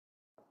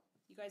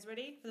guys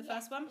ready for the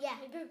first one? Yeah.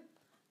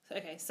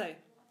 Okay, so.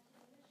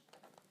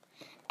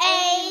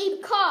 A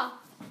car.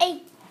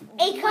 A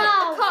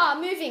car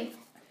moving.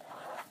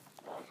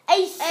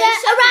 A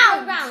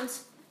around.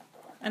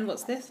 And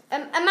what's this? A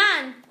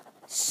man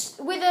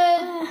with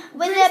a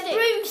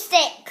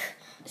broomstick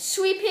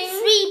sweeping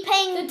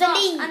the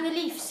dust and the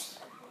leaves.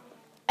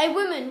 A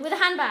woman with a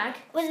handbag.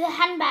 With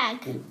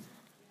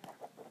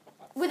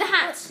a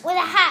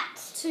hat.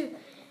 Two.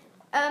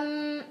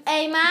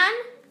 A man.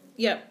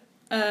 Yep.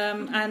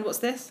 And what's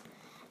this?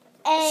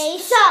 A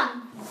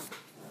sun.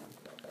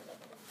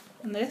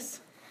 And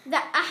this? A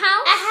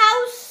house. A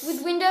house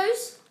with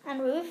windows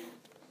and roof.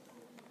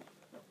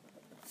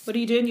 What are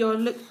you doing? You're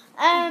looking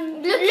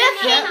at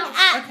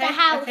the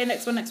house. Okay,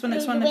 next one.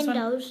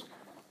 Windows.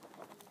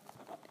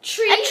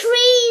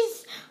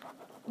 Trees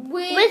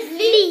with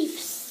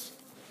leaves.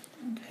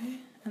 Okay,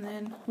 and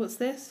then what's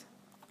this?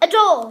 A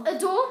door.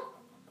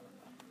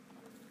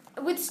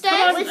 With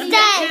stairs.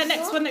 Yeah,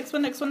 next one.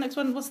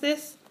 What's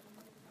this?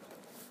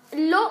 A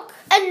lock.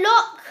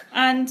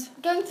 And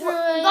Going through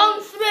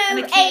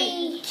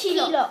a key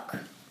lock.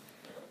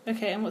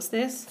 Okay, and what's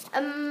this?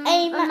 A man.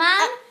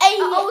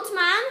 An old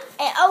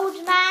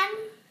man.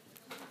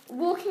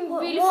 Walking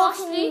really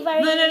fastly.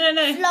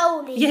 No.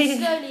 Slowly. Yeah.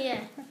 Slowly,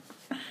 yeah.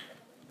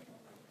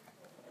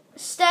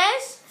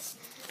 Stairs.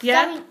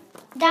 Yeah.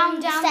 Down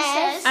the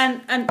stairs.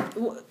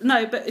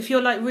 No, but if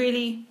you're like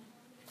really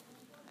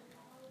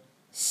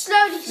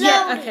slowly.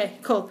 Yeah. Okay.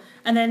 Cool.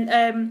 And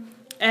then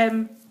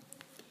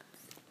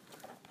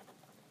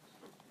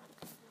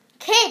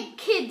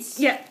Kids.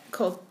 Yeah.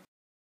 Cool.